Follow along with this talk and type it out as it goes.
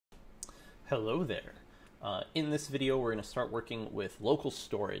Hello there. In this video, we're going to start working with local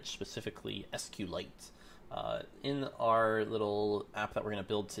storage, specifically SQLite. In our little app that we're going to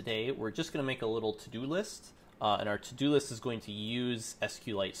build today, we're just going to make a little to-do list, and our to-do list is going to use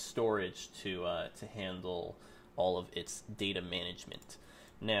SQLite storage to handle all of its data management.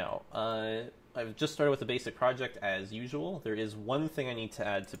 Now, I've just started with a basic project as usual. There is one thing I need to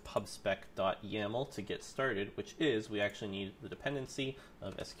add to pubspec.yaml to get started, which is we actually need the dependency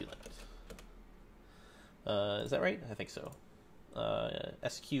of SQLite. Is that right? I think so.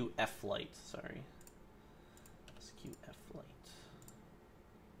 SQFlite, sorry. SQFlite.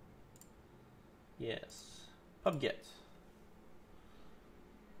 Yes. Pubget.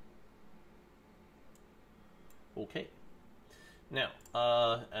 Okay. Now,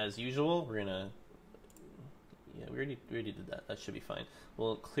 as usual, we're gonna, we already did that. That should be fine.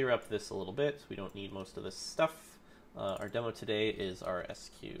 We'll clear up this a little bit. We don't need most of this stuff. Our demo today is our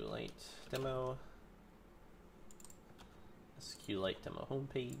SQLite demo. SQLite demo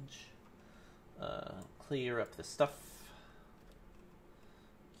homepage. Clear up the stuff.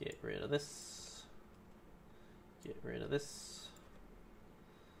 Get rid of this. Get rid of this.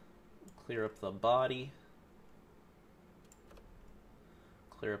 Clear up the body.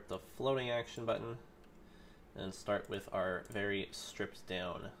 Clear up the floating action button. And start with our very stripped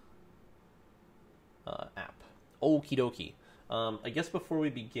down app. Okie dokie. I guess before we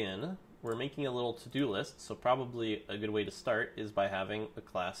begin, we're making a little to-do list, so probably a good way to start is by having a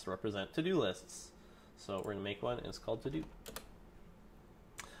class represent to-do lists. So we're going to make one, and it's called to-do.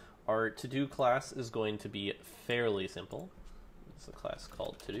 Our to-do class is going to be fairly simple. It's a class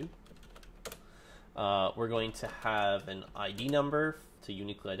called to-do. We're going to have an ID number to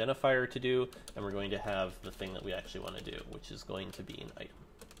uniquely identify our to-do, and we're going to have the thing that we actually want to do, which is going to be an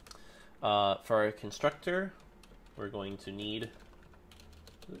item. For our constructor, we're going to need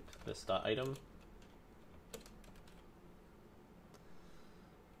this .item.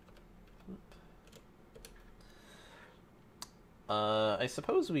 I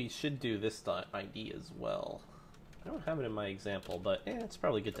suppose we should do this .id as well. I don't have it in my example, but it's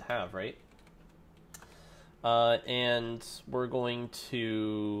probably good to have, right? And we're going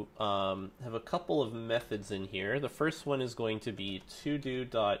to have a couple of methods in here. The first one is going to be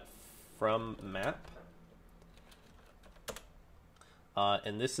todo.fromMap.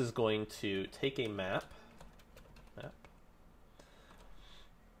 And this is going to take a map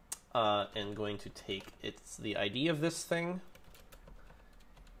and going to take the ID of this thing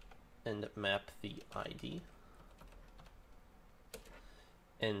and map the ID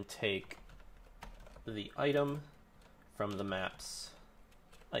and take the item from the map's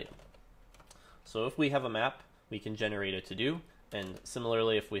item. So if we have a map, we can generate a to-do, and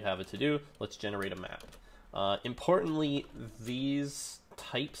similarly, if we have a to-do, let's generate a map. Importantly, these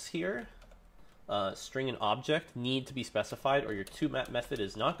types here, string and object, need to be specified or your toMap method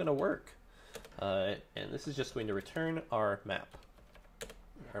is not going to work. And this is just going to return our map.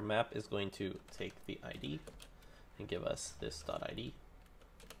 Our map is going to take the ID and give us this .id.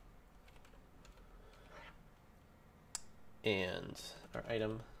 And our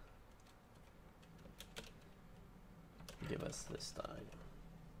item give us this .item.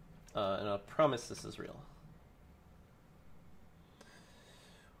 And I'll promise this is real.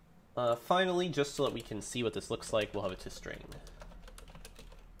 Finally, just so that we can see what this looks like, we'll have a toString.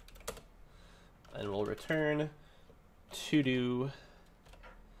 And we'll return to-do,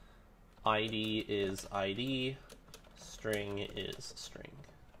 ID is ID, string is string.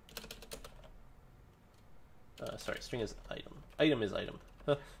 Sorry, string is item. Item is item.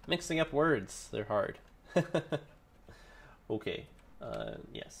 Mixing up words, they're hard. Okay,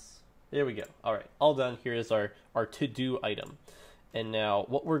 yes. There we go. All right, all done. Here is our to-do item. And now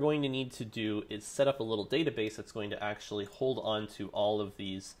what we're going to need to do is set up a little database that's going to actually hold on to all of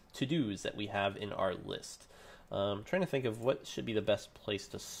these to-dos that we have in our list. I'm trying to think of what should be the best place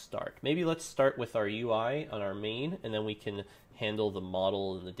to start. Maybe let's start with our UI on our main, and then we can handle the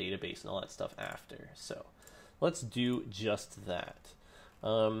model and the database and all that stuff after. So let's do just that.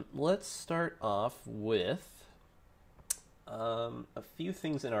 Let's start off with a few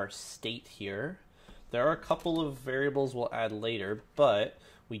things in our state here. There are a couple of variables we'll add later, but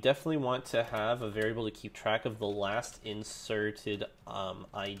we definitely want to have a variable to keep track of the last inserted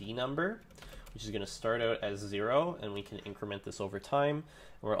ID number, which is going to start out as 0, and we can increment this over time. And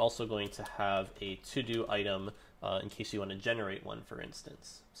we're also going to have a to-do item in case you want to generate one, for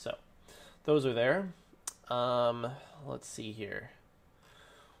instance. So those are there. Let's see here.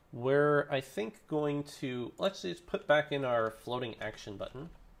 We're, I think, going to, let's just put back in our floating action button.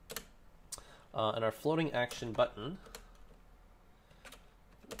 And our floating action button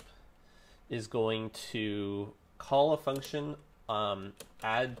is going to call a function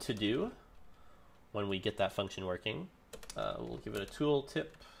add to do when we get that function working. We'll give it a tooltip.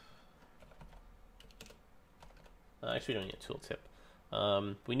 Actually, we don't need a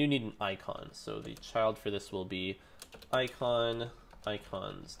tooltip. We do need an icon, so the child for this will be icon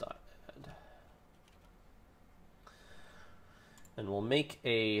icons.add. And we'll make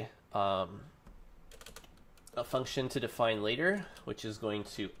a function to define later, which is going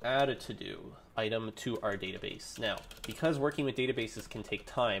to add a to-do item to our database. Now, because working with databases can take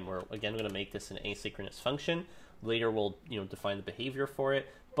time, we're again going to make this an asynchronous function. Later, we'll define the behavior for it.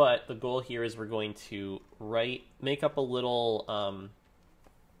 But the goal here is we're going to make up a little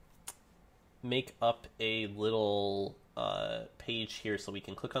page here so we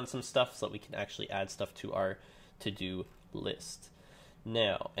can click on some stuff so that we can actually add stuff to our to-do list.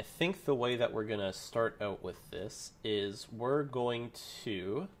 Now, I think the way that we're going to start out with this is we're going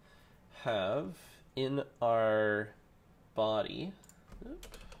to have in our body,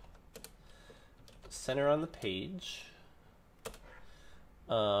 center on the page,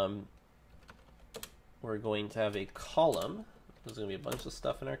 we're going to have a column. There's going to be a bunch of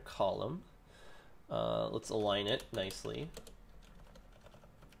stuff in our column. Let's align it nicely.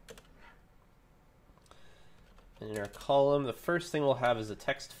 And in our column, the first thing we'll have is a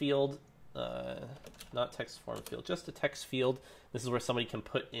text field, not text form field, just a text field. This is where somebody can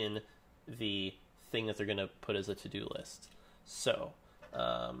put in the thing that they're going to put as a to-do list. So,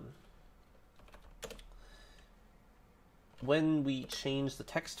 when we change the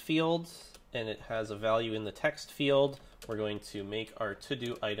text field and it has a value in the text field, we're going to make our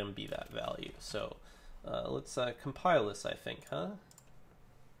to-do item be that value. So let's compile this, I think, huh?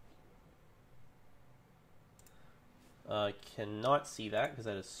 Cannot see that because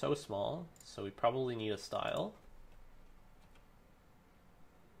that is so small, so we probably need a style.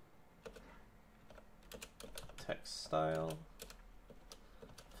 Text style,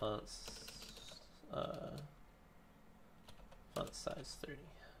 fonts, font size 30.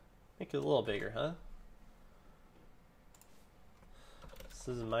 Make it a little bigger, huh? This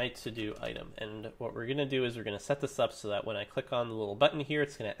is my to-do item, and what we're going to do is we're going to set this up so that when I click on the little button here,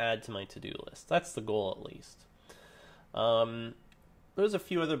 it's going to add to my to-do list. That's the goal, at least. There's a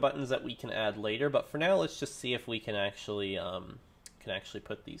few other buttons that we can add later, but for now, let's just see if we can actually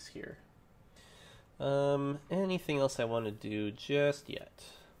put these here. Anything else I want to do just yet?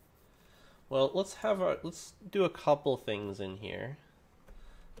 Well, let's do a couple things in here.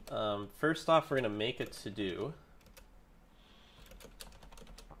 First off, we're going to make a to-do,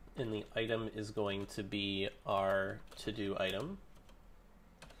 and the item is going to be our to-do item.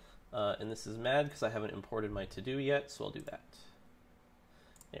 And this is mad because I haven't imported my to-do yet, so I'll do that.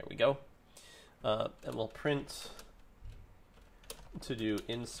 There we go. And we'll print to-do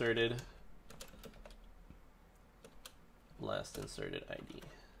inserted, last inserted ID.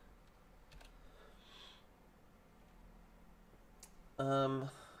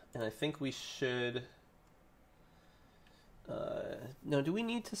 And I think we should... now, do we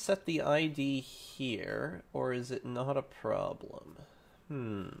need to set the ID here, or is it not a problem?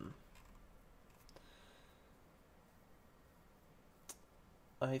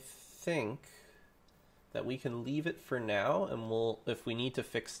 I think that we can leave it for now, and if we need to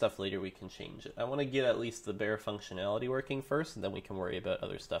fix stuff later, we can change it. I want to get at least the bare functionality working first, and then we can worry about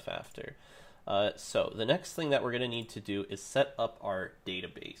other stuff after. So the next thing that we're going to need to do is set up our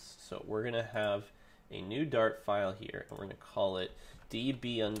database. So we're going to have a new Dart file here, and we're going to call it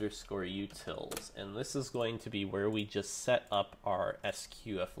db_utils, and this is going to be where we just set up our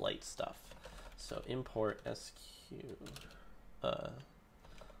SQLite stuff. So import SQ,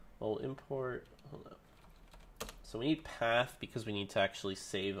 we'll import, hold up. So we need path because we need to actually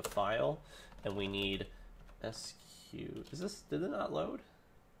save a file, and we need SQ, did it not load?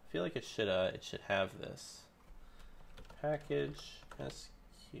 I feel like it should have this. Package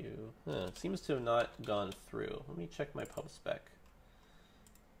SQ, it seems to have not gone through. Let me check my pub spec.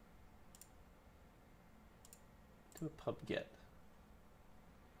 Do a pub get.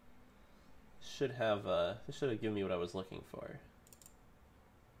 Should have this should have given me what I was looking for.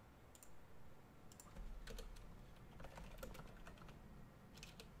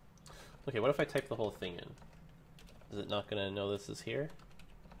 Okay, what if I type the whole thing in? Is it not gonna know this is here?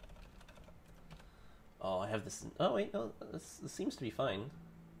 Oh, I have this. Oh wait, no, this seems to be fine.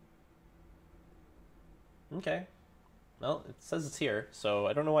 Okay. Well, it says it's here, so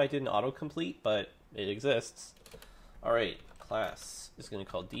I don't know why it didn't autocomplete, but it exists. Alright, class is going to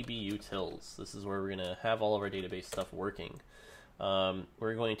be called dbutils. This is where we're going to have all of our database stuff working.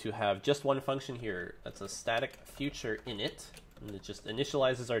 We're going to have just one function here. That's a static future init. And it just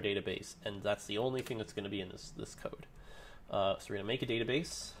initializes our database, and that's the only thing that's going to be in this code. So we're going to make a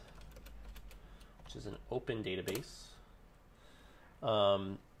database, which is an open database.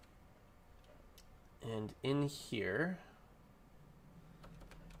 And in here,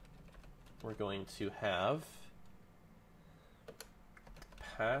 we're going to have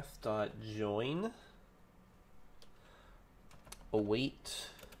path.join await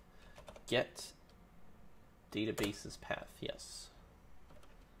get databases path, yes,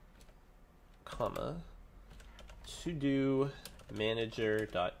 comma, to do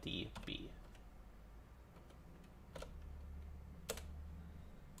manager.db.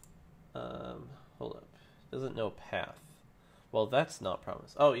 Hold up, doesn't know path. Well, that's not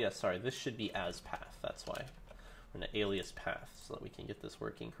promised. Oh yeah, sorry, this should be as path, that's why. We're going to alias path so that we can get this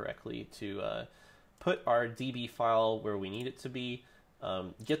working correctly to put our DB file where we need it to be,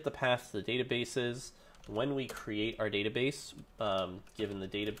 get the path to the databases. When we create our database, given the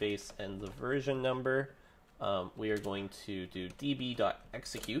database and the version number, we are going to do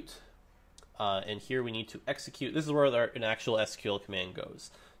db.execute. And here we need to execute. This is where an actual SQL command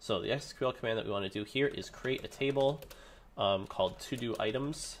goes. So the SQL command that we want to do here is create a table called to-do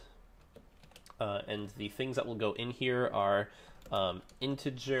items. And the things that will go in here are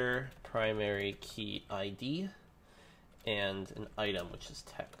integer primary key ID and an item, which is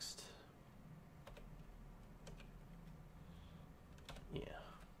text. Yeah.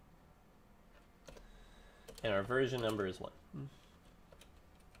 And our version number is 1.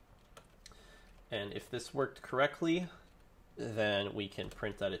 And if this worked correctly, then we can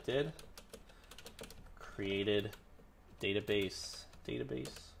print that it did. Created database,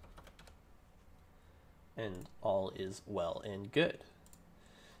 and all is well and good.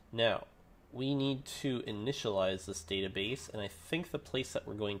 Now, we need to initialize this database, and I think the place that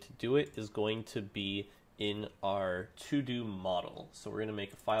we're going to do it is going to be in our to-do model. So we're going to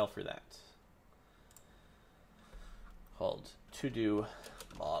make a file for that called to-do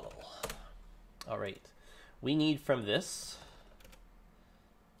model. All right, we need from this,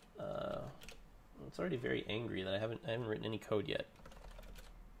 it's already very angry that I haven't written any code yet.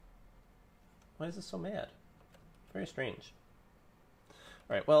 Why is this so mad? Very strange.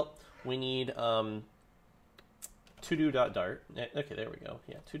 All right, well, we need todo.dart. Okay, there we go.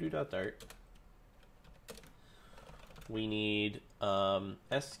 Yeah, todo.dart. We need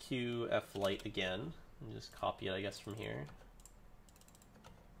SQLite again. Just copy it, I guess, from here.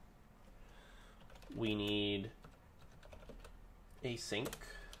 We need async.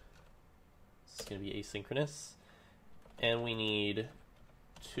 This is going to be asynchronous. And we need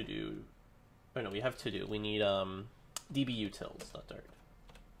to do. Oh no, we have to do. We need dbutils.dart.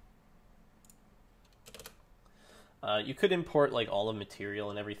 You could import like all the material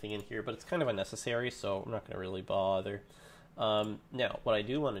and everything in here, but it's kind of unnecessary, so I'm not going to really bother. Now, what I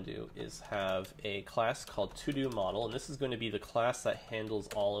do want to do is have a class called toDoModel, and this is going to be the class that handles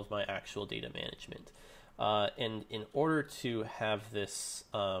all of my actual data management. And in order to have this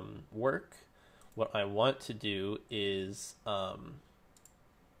work, what I want to do is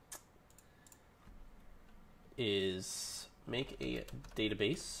make a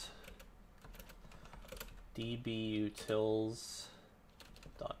database,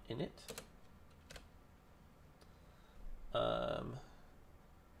 dbutils.init.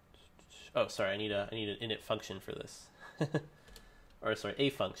 Oh, sorry, I need an init function for this. Or sorry, a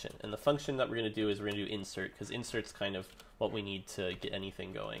function. And the function that we're going to do is we're going to do insert, because insert's kind of what we need to get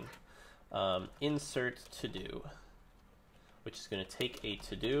anything going. Insert to do, which is going to take a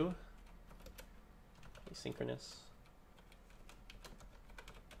to do, asynchronous.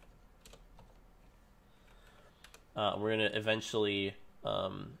 We're going to eventually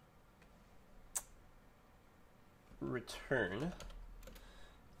return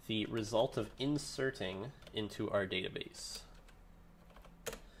the result of inserting into our database.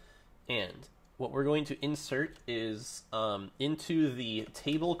 And what we're going to insert is into the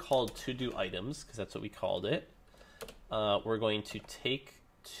table called to-do items, because that's what we called it. We're going to take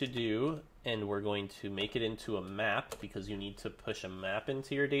to-do and we're going to make it into a map, because you need to push a map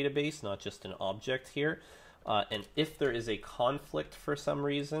into your database, not just an object here. And if there is a conflict for some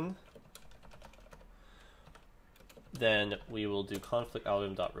reason, then we will do conflict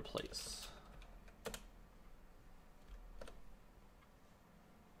algorithm.replace.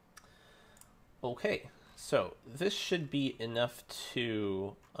 Okay, so this should be enough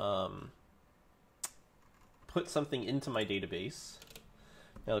to put something into my database.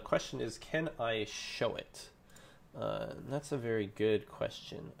 Now the question is, can I show it? That's a very good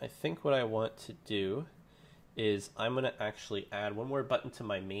question. I think what I want to do is I'm going to actually add one more button to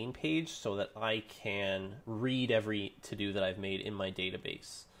my main page so that I can read every to-do that I've made in my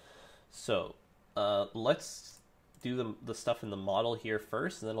database. So let's do the stuff in the model here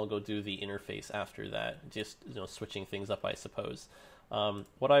first, and then I'll go do the interface after that, just switching things up, I suppose.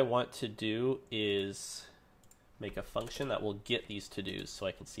 What I want to do is make a function that will get these to-dos so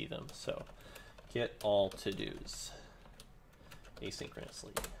I can see them. So get all to-dos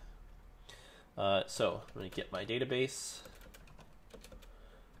asynchronously. So I'm going to get my database,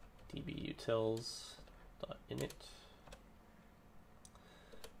 dbutils.init.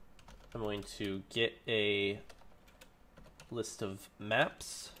 I'm going to get a list of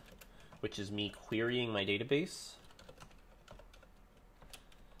maps, which is me querying my database.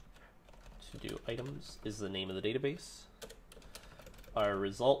 To do items is the name of the database. Our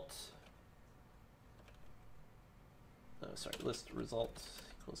result, list result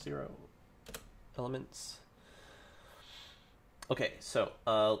equals 0 elements. Okay, so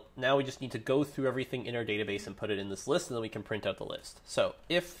now we just need to go through everything in our database and put it in this list, and then we can print out the list. So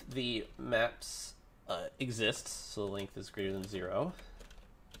if the maps exists, so the length is greater than 0,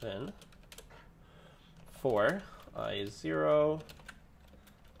 then for I is 0,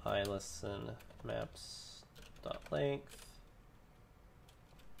 I less than maps dot length,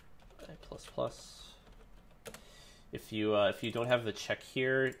 I plus plus. If you don't have the check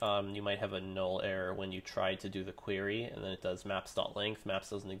here, you might have a null error when you try to do the query, and then it does maps.length. Maps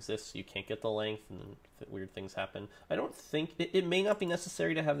doesn't exist, so you can't get the length, and then weird things happen. I don't think it may not be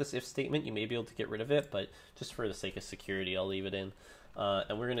necessary to have this if statement. You may be able to get rid of it, but just for the sake of security, I'll leave it in.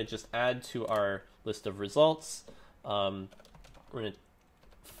 And we're going to just add to our list of results. We're going to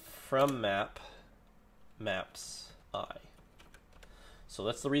from map maps I. So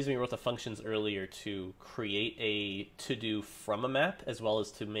that's the reason we wrote the functions earlier, to create a to-do from a map as well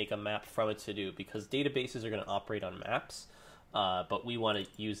as to make a map from a to-do, because databases are going to operate on maps, but we want to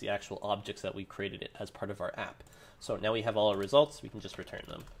use the actual objects that we created as part of our app. So now we have all our results, we can just return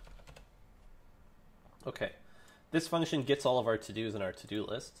them. Okay, this function gets all of our to-dos in our to-do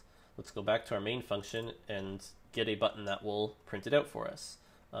list. Let's go back to our main function and get a button that will print it out for us.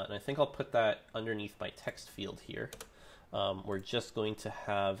 And I think I'll put that underneath my text field here. We're just going to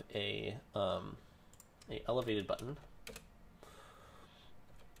have a elevated button.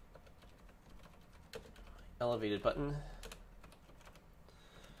 Elevated button.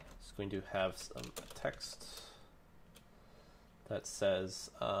 It's going to have some text that says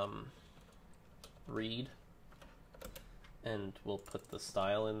read, and we'll put the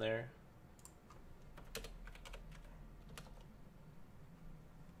style in there.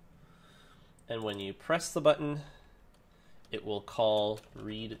 And when you press the button, it will call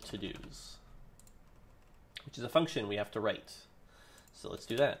read to-dos, which is a function we have to write. So let's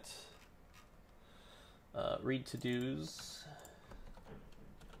do that. Read to-dos.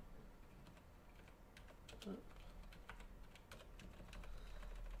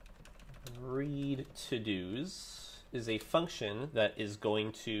 Read to-dos is a function that is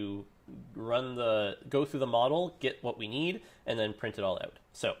going to go through the model, get what we need, and then print it all out.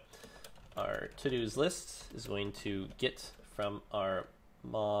 So our to-dos list is going to get from our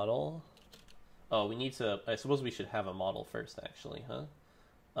model. Oh, I suppose we should have a model first, actually, huh?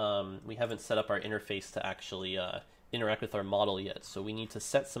 We haven't set up our interface to actually interact with our model yet, so we need to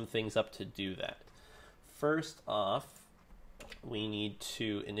set some things up to do that. First off, we need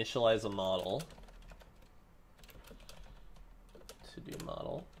to initialize a model. To do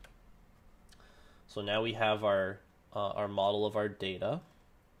model. So now we have our model of our data.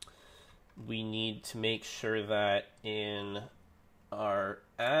 We need to make sure that in our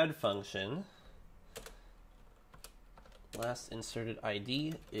add function, last inserted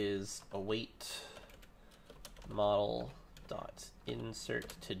ID is await model dot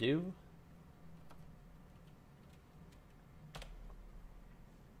insert to do.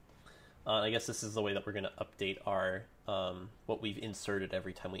 I guess this is the way that we're going to update our what we've inserted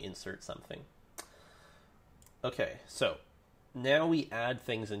every time we insert something. Okay, so now we add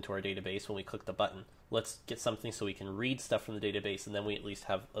things into our database when we click the button. Let's get something so we can read stuff from the database, and then we at least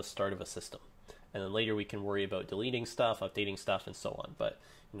have a start of a system. And then later we can worry about deleting stuff, updating stuff, and so on. But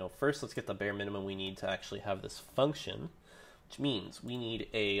first let's get the bare minimum we need to actually have this function, which means we need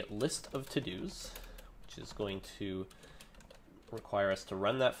a list of to-dos, which is going to require us to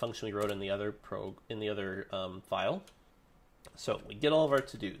run that function we wrote in the other file. So we get all of our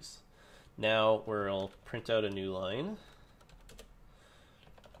to-dos. Now we'll print out a new line.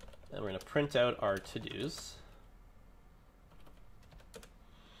 And we're going to print out our to-dos.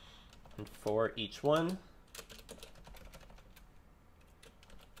 And for each one,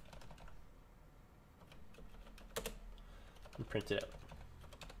 print it out.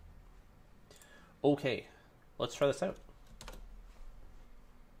 Okay, let's try this out.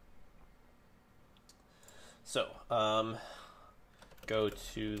 So, go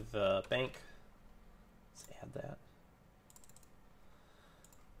to the bank. Let's add that.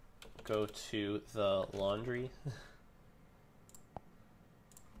 Go to the laundry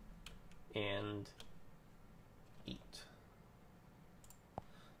and eat.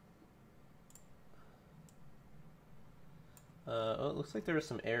 Oh, it looks like there are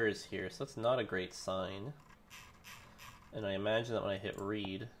some errors here, so that's not a great sign. And I imagine that when I hit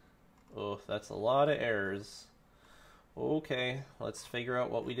read, oh, that's a lot of errors. Okay, let's figure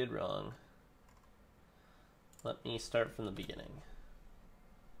out what we did wrong. Let me start from the beginning.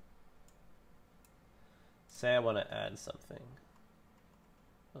 Say I want to add something.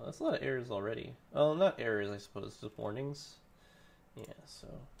 Oh, that's a lot of errors already. Oh, not errors, I suppose, just warnings. Yeah, so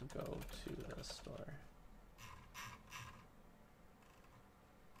go to the store.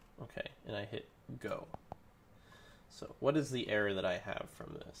 Okay, and I hit go. So what is the error that I have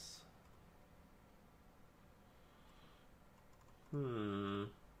from this?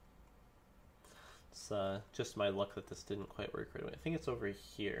 It's just my luck that this didn't quite work right away. I think it's over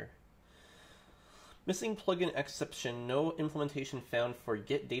here. Missing plugin exception. No implementation found for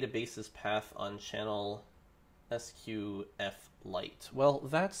get databases path on channel SQLite. Well,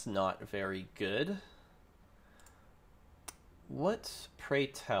 that's not very good. What, pray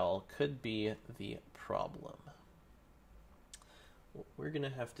tell, could be the problem? What we're going to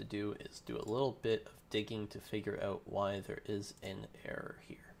have to do is do a little bit of digging to figure out why there is an error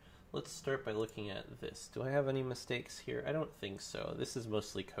here. Let's start by looking at this. Do I have any mistakes here? I don't think so. This is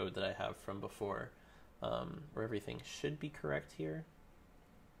mostly code that I have from before, where everything should be correct here.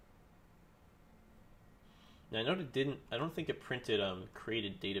 Now I know it didn't, I don't think it printed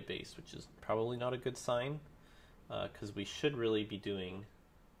created database, which is probably not a good sign, because we should really be doing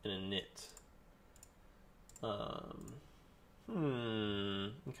an init.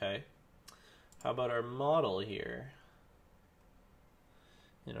 Okay. How about our model here?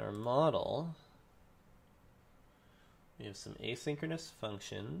 In our model, we have some asynchronous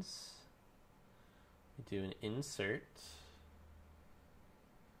functions. We do an insert.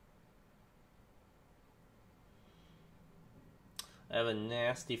 I have a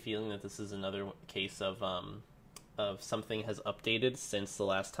nasty feeling that this is another case of something has updated since the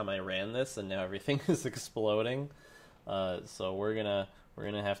last time I ran this, and now everything is exploding. So we're gonna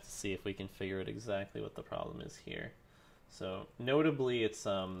have to see if we can figure out exactly what the problem is here. So notably, it's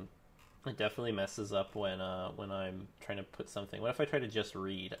it definitely messes up when I'm trying to put something. What if I try to just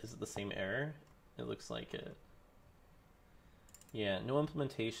read? Is it the same error? It looks like it. Yeah, no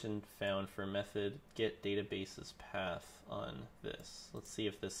implementation found for method get databases path on this. Let's see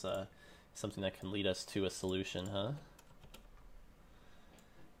if this is something that can lead us to a solution, huh?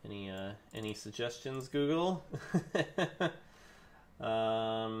 Any suggestions, Google?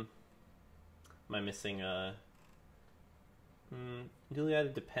 Am I missing newly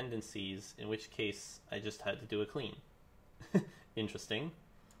added dependencies, in which case I just had to do a clean. Interesting.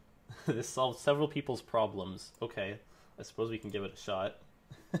 This solved several people's problems. Okay, I suppose we can give it a shot.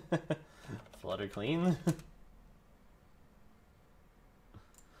 Flutter clean.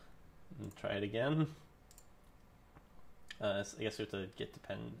 And try it again. So I guess we have to get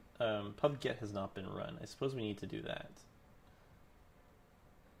pub get has not been run. I suppose we need to do that.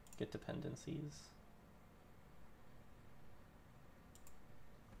 Get dependencies.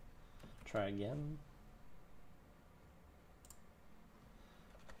 Try again.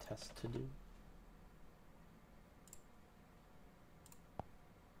 Test to do.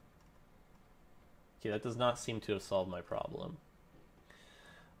 Okay, that does not seem to have solved my problem.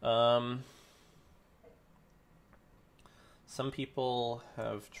 Some people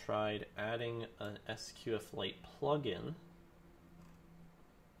have tried adding an SQLite plugin.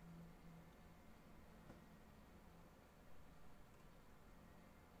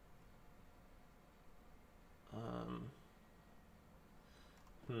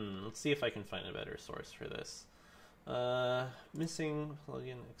 Let's see if I can find a better source for this. Missing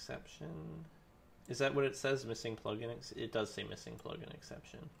plugin exception. Is that what it says? Missing plugin? It does say missing plugin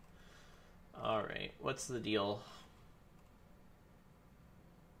exception. All right, what's the deal?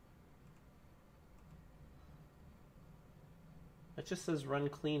 It just says run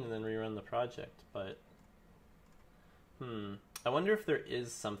clean and then rerun the project, but I wonder if there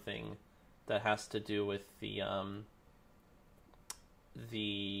is something that has to do with the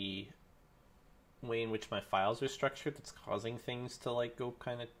way in which my files are structured that's causing things to like go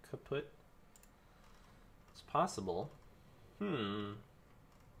kind of kaput. It's possible.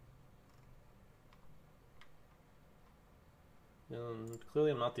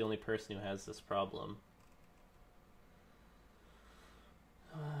 Clearly I'm not the only person who has this problem.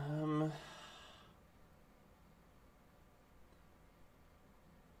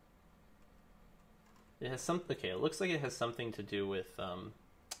 It has some. Okay, it looks like it has something to do with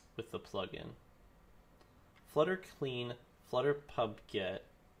the plugin. Flutter clean, Flutter pub get.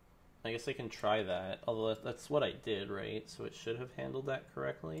 I guess I can try that. Although that's what I did, right? So it should have handled that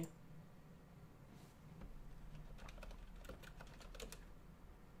correctly.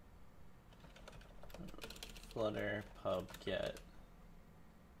 Flutter pub get.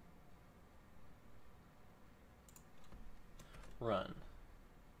 Run.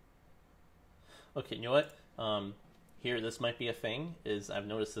 Okay, you know what? Here, this might be a thing, is I've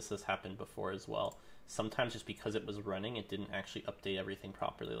noticed this has happened before as well. Sometimes just because it was running, it didn't actually update everything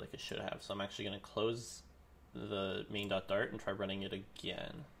properly like it should have. So I'm actually going to close the main.dart and try running it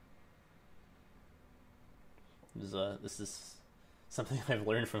again. This is something I've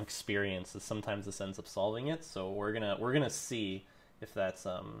learned from experience, is sometimes this ends up solving it. So we're gonna see if that's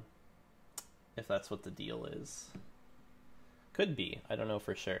what the deal is. Could be. I don't know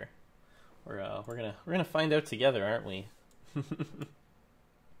for sure. We're gonna find out together, aren't we?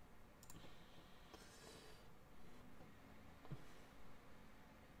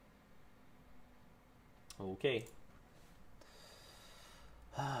 Okay.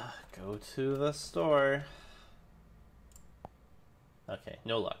 Go to the store. Okay,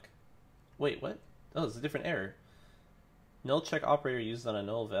 no luck. Wait, what? Oh, it's a different error. Null check operator used on a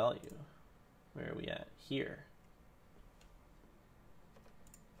null value. Where are we at? Here.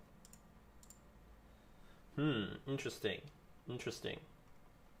 Interesting. Interesting.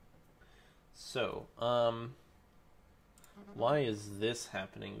 So, why is this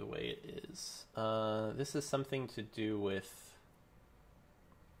happening the way it is? This is something to do with...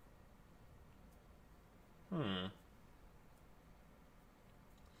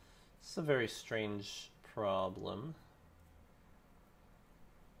 It's a very strange problem.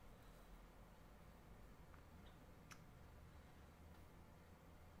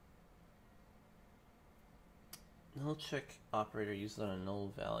 Null check operator used on a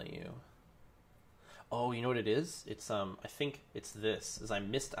null value. Oh, you know what it is? It's I think it's this, is I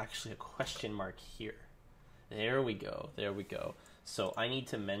missed actually a question mark here. There we go, there we go. So I need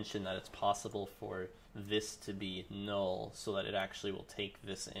to mention that it's possible for this to be null so that it actually will take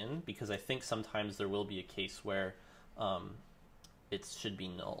this in, because I think sometimes there will be a case where it should be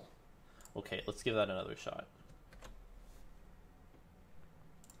null. Okay, let's give that another shot.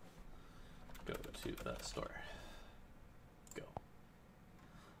 Go to the store. Go.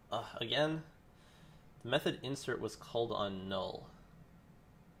 Again, the method insert was called on null.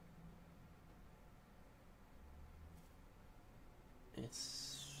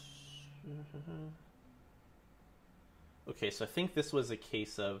 It's... Okay, so I think this was a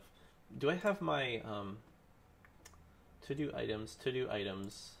case of... Do I have my to-do items, to-do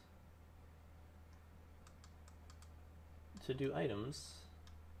items, to-do items?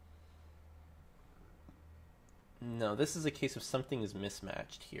 No, this is a case of something is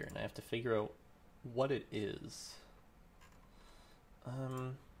mismatched here, and I have to figure out what it is.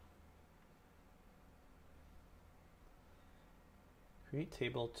 Create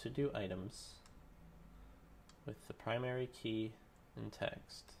table to-do items with the primary key and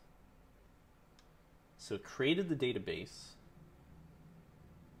text. So it created the database.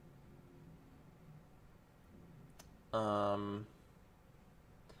 Then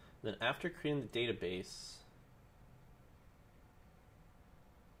after creating the database,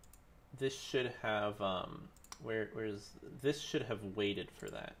 this should have this should have waited for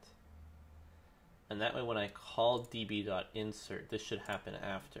that. And that way when I call db.insert, this should happen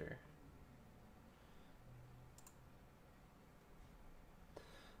after.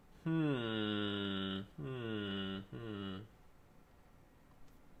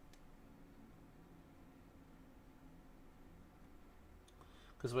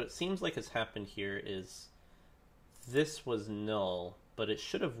 Because what it seems like has happened here is this was null, but it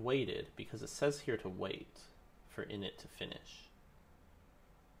should have waited because it says here to wait for init to finish.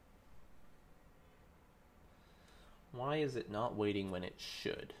 Why is it not waiting when it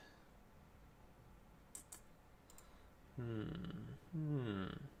should?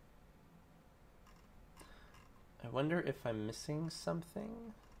 I wonder if I'm missing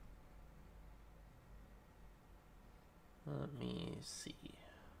something. Let me see.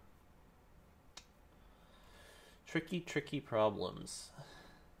 Tricky problems.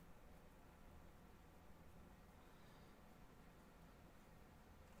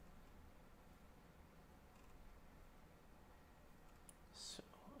 So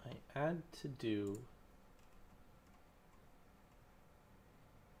I add to do.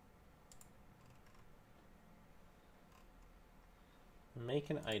 make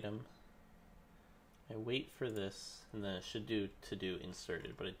an item. I wait for this, and then it should do to do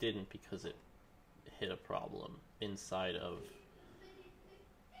inserted, but it didn't because it hit a problem inside of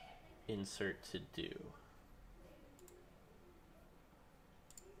insert to do,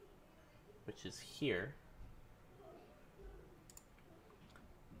 which is here.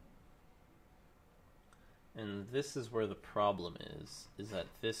 And this is where the problem is that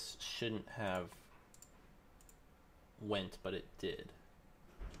this shouldn't have went, but it did.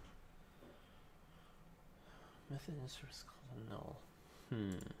 Method insert is called null.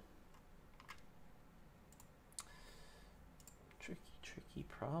 Tricky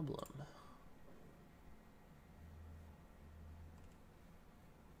problem.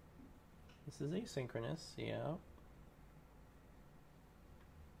 This is asynchronous, yeah.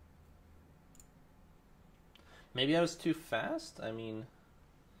 Maybe I was too fast? I mean,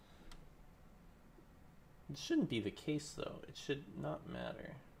 it shouldn't be the case though. It should not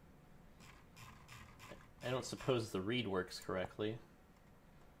matter. I don't suppose the read works correctly.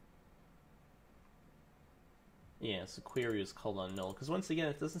 Yeah, so query is called on null, because once again,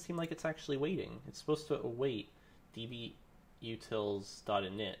 it doesn't seem like it's actually waiting. It's supposed to await dbutils.init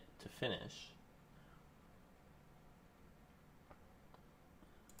to finish.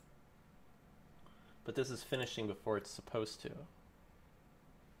 But this is finishing before it's supposed to.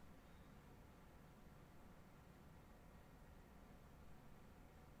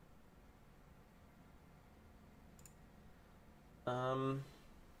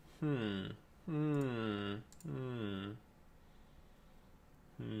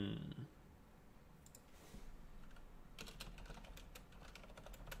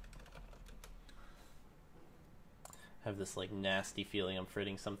 I have this like nasty feeling I'm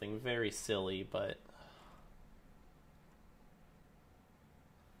forgetting something very silly, but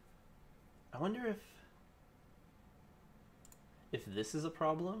I wonder if this is a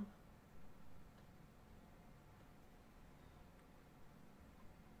problem.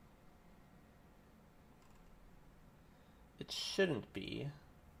 It shouldn't be.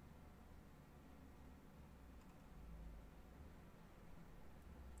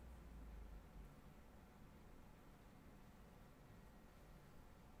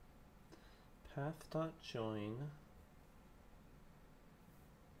 Path.join.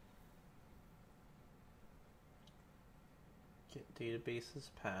 Get databases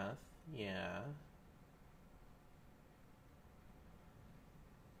path, yeah.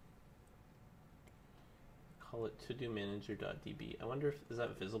 Call it to-do manager.db. I wonder if, is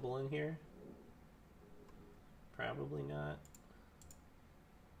that visible in here? Probably not.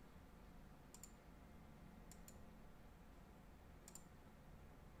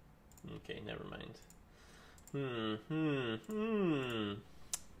 Okay, never mind.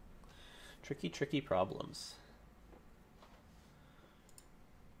 Tricky problems.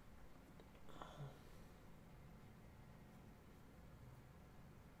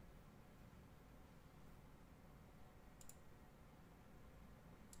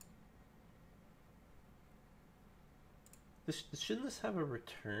 Shouldn't this have a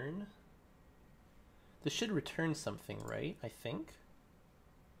return? This should return something, right? I think.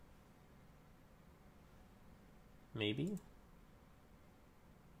 Maybe.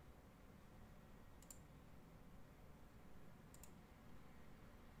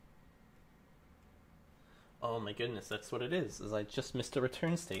 Oh my goodness, that's what it is I just missed a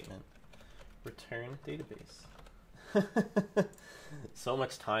return statement. Return database. So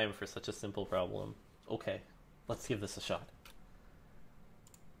much time for such a simple problem. Okay, let's give this a shot.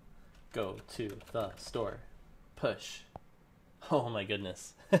 Go to the store. Push. Oh my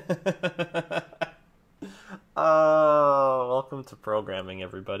goodness. Welcome to programming,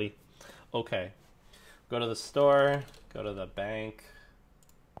 everybody. Okay. Go to the store, go to the bank.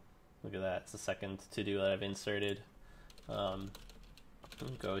 Look at that, it's the second to-do that I've inserted. Go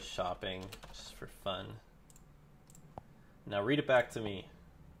shopping, just for fun. Now read it back to me.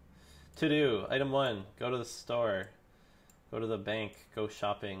 To-do, item 1, go to the store. Go to the bank, go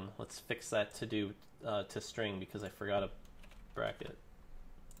shopping. Let's fix that to-do to string because I forgot a bracket.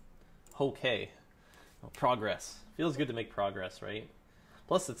 Okay. Well, progress. Feels good to make progress, right?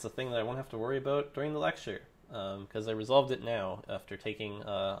 Plus, it's a thing that I won't have to worry about during the lecture because I resolved it now after taking,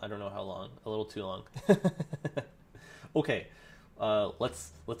 I don't know how long, a little too long. Okay,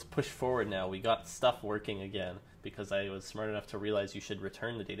 let's push forward now. We got stuff working again because I was smart enough to realize you should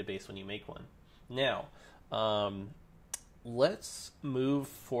return the database when you make one. Now, let's move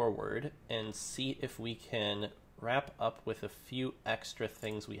forward and see if we can wrap up with a few extra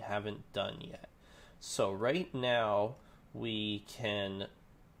things we haven't done yet. So right now we can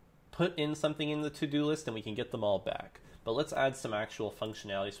put in something in the to-do list and we can get them all back. But let's add some actual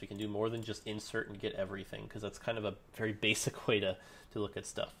functionality so we can do more than just insert and get everything, because that's kind of a very basic way to look at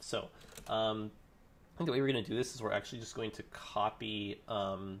stuff. So I think the way we're going to do this is we're actually just going to copy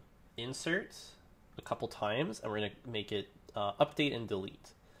insert a couple times, and we're going to make it update and delete.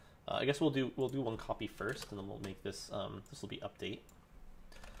 I guess we'll do one copy first, and then we'll make this this will be update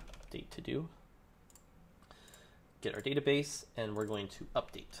to do. Get our database, and we're going to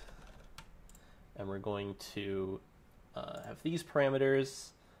update, and we're going to have these parameters,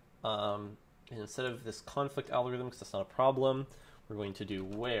 and instead of this conflict algorithm, because that's not a problem, we're going to do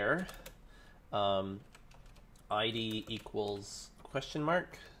where ID equals question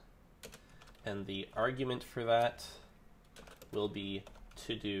mark, and the argument for that will be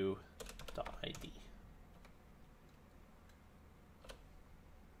todo.id.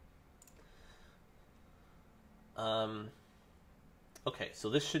 Okay, so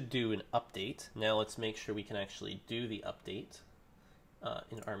this should do an update. Now let's make sure we can actually do the update.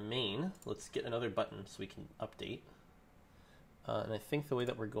 In our main, let's get another button so we can update. And I think the way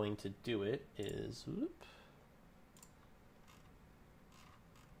that we're going to do it is,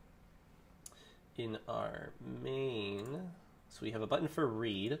 in our main, so we have a button for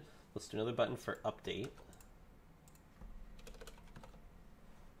read. Let's do another button for update.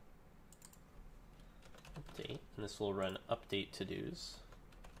 And this will run update to-dos,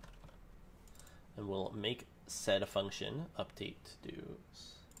 and we'll make said a function update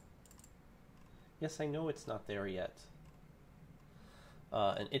to-dos. Yes, I know it's not there yet,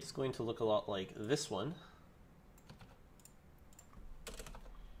 and it's going to look a lot like this one,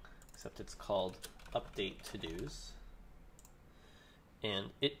 except it's called update to-dos, and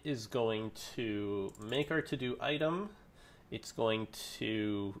it is going to make our to-do item. It's going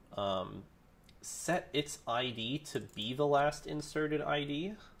to set its ID to be the last inserted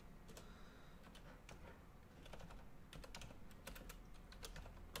ID.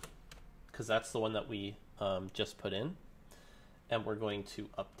 Because that's the one that we just put in. And we're going to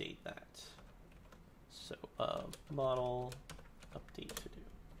update that. So model update to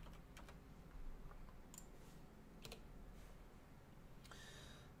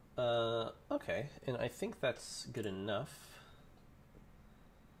do. Okay, and I think that's good enough.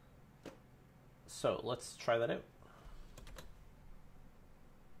 So let's try that out.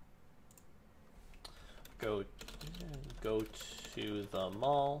 Go to the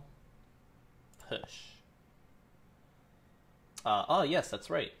mall, push. Oh yes, that's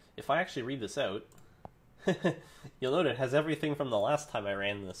right. If I actually read this out, you'll note it has everything from the last time I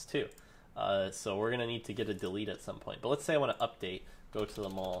ran this too. So we're gonna need to get a delete at some point. But let's say I want to update, go to the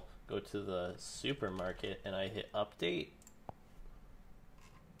mall, go to the supermarket, and I hit update.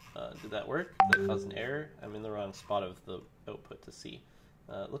 Did that work? Did that cause an error? I'm in the wrong spot of the output to see.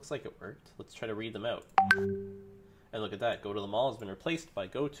 It looks like it worked. Let's try to read them out. And look at that. Go to the mall has been replaced by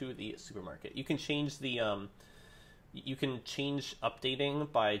go to the supermarket. You can change the you can change updating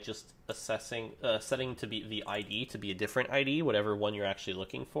by just setting to be the ID to be a different ID, whatever one you're actually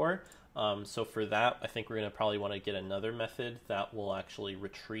looking for. So for that, I think we're going to probably want to get another method that will actually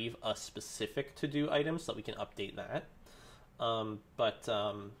retrieve a specific to-do item so that we can update that.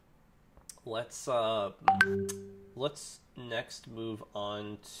 Let's next move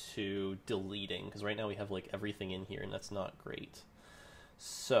on to deleting, because right now we have like everything in here and that's not great.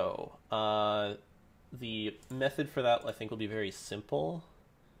 So the method for that I think will be very simple,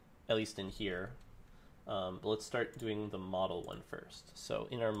 at least in here. But let's start doing the model one first. So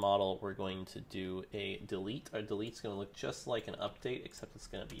in our model, we're going to do a delete. Our delete's going to look just like an update, except it's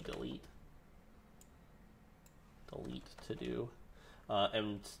going to be delete. Delete to do.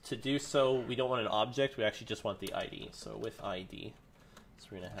 And to do so, we don't want an object, we actually just want the ID. So with ID, so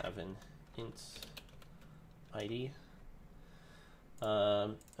we're going to have an int ID.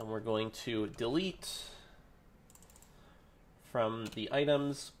 And we're going to delete from the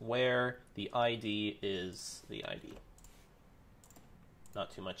items where the ID is the ID.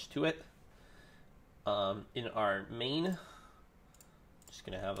 Not too much to it. In our main, just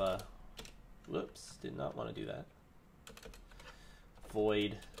going to have a, whoops, did not want to do that.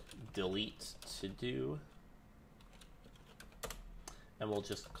 Void delete to do, and we'll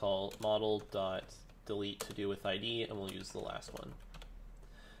just call model.delete to do with ID, and we'll use the last one.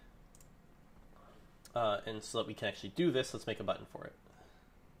 And so that we can actually do this, let's make a button for it.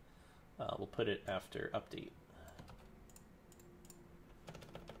 We'll put it after update.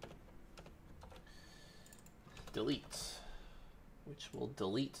 Delete, which will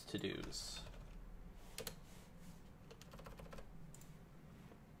delete to-dos.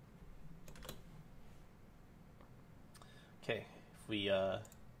 Okay, if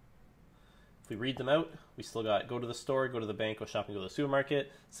we we read them out, we still got go to the store, go to the bank, go shopping, go to the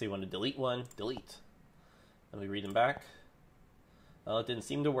supermarket. Say you want to delete one, delete. And we read them back. Well, it didn't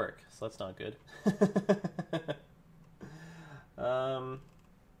seem to work, so that's not good.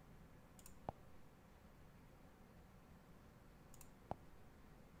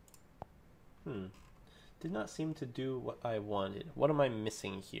 Did not seem to do what I wanted. What am I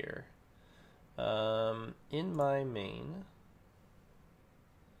missing here? In my main,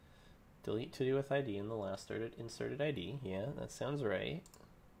 delete to do with ID in the last inserted ID. Yeah, that sounds right.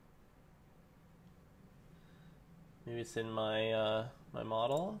 Maybe it's in my my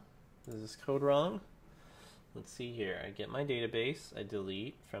model. Is this code wrong? Let's see here. I get my database. I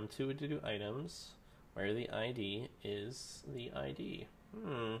delete from to do items where the ID is the ID.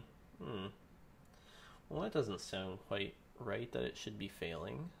 Well, that doesn't sound quite right that it should be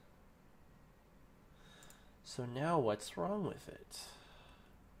failing. So now what's wrong with it?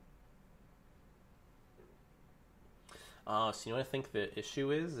 So you know what I think the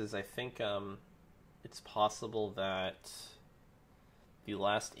issue is I think it's possible that the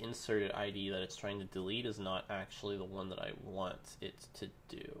last inserted ID that it's trying to delete is not actually the one that I want it to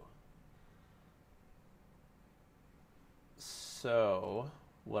do. So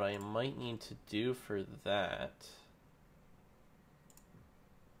what I might need to do for that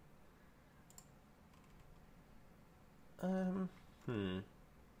you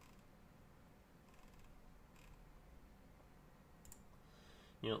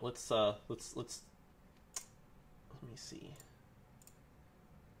know, let's let me see.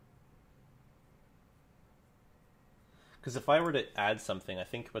 Because if I were to add something, I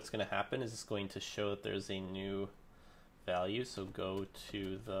think what's going to happen is it's going to show that there's a new value. So go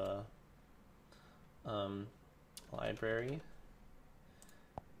to the library.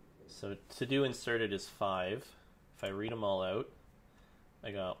 So to do inserted is 5. If I read them all out,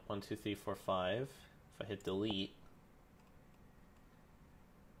 I got 1, 2, 3, 4, 5. If I hit delete,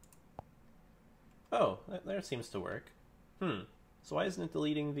 oh, that seems to work. So why isn't it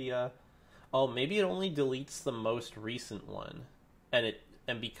deleting the oh, maybe it only deletes the most recent one. And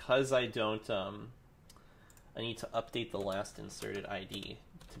because I don't I need to update the last inserted ID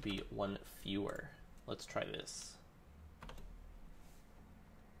to be one fewer. Let's try this.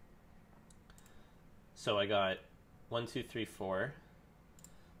 So I got 1, 2, 3, 4.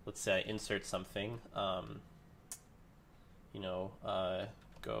 Let's say I insert something. You know,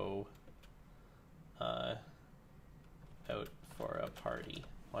 go out for a party.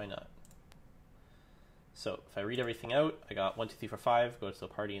 Why not? So if I read everything out, I got 1, 2, 3, 4, 5, go to the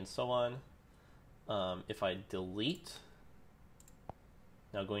party and so on. If I delete,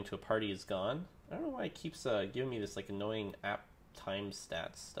 now going to a party is gone. I don't know why it keeps giving me this like annoying app time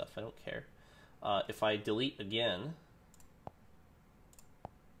stats stuff. I don't care. If I delete again,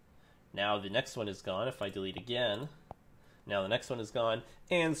 now the next one is gone. If I delete again, now the next one is gone,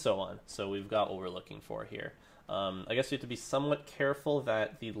 and so on. So we've got what we're looking for here. I guess you have to be somewhat careful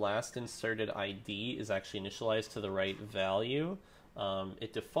that the last inserted ID is actually initialized to the right value.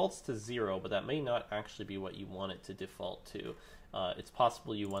 It defaults to 0, but that may not actually be what you want it to default to. It's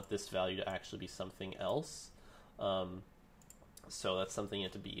possible you want this value to actually be something else. So that's something you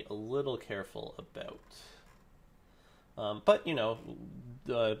have to be a little careful about. But, you know,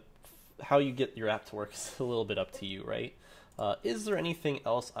 how you get your app to work is a little bit up to you, right? Is there anything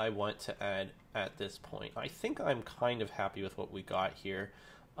else I want to add at this point? I think I'm kind of happy with what we got here.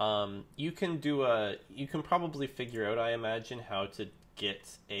 You can probably figure out, I imagine, how to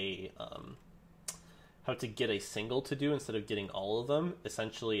get a single to do instead of getting all of them.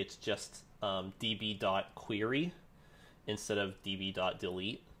 Essentially, it's just db.query instead of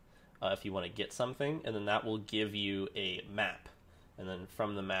db.delete if you want to get something, and then that will give you a map, and then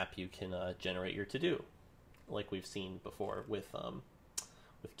from the map you can generate your to-do, like we've seen before with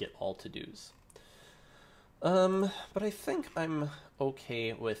get all to-dos. But I think I'm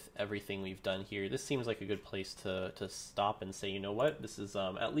okay with everything we've done here. This seems like a good place to stop and say, you know what, this is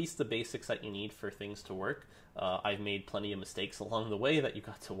at least the basics that you need for things to work. I've made plenty of mistakes along the way that you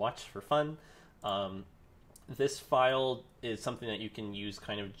got to watch for fun. This file is something that you can use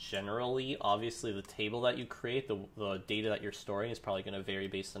kind of generally. Obviously, the table that you create, the data that you're storing is probably going to vary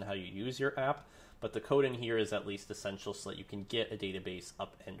based on how you use your app, but the code in here is at least essential so that you can get a database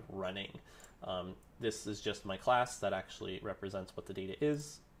up and running. This is just my class that actually represents what the data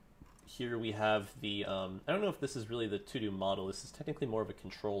is. Here we have the, I don't know if this is really the to-do model. This is technically more of a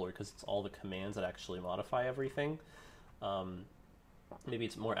controller because it's all the commands that actually modify everything. Maybe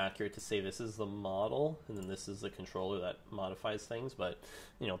it's more accurate to say this is the model and then this is the controller that modifies things, but,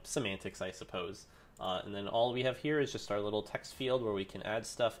 you know, semantics, I suppose. And then all we have here is just our little text field where we can add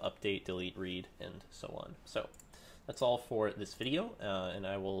stuff, update, delete, read, and so on. So that's all for this video, and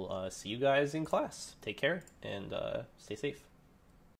I will see you guys in class. Take care and stay safe.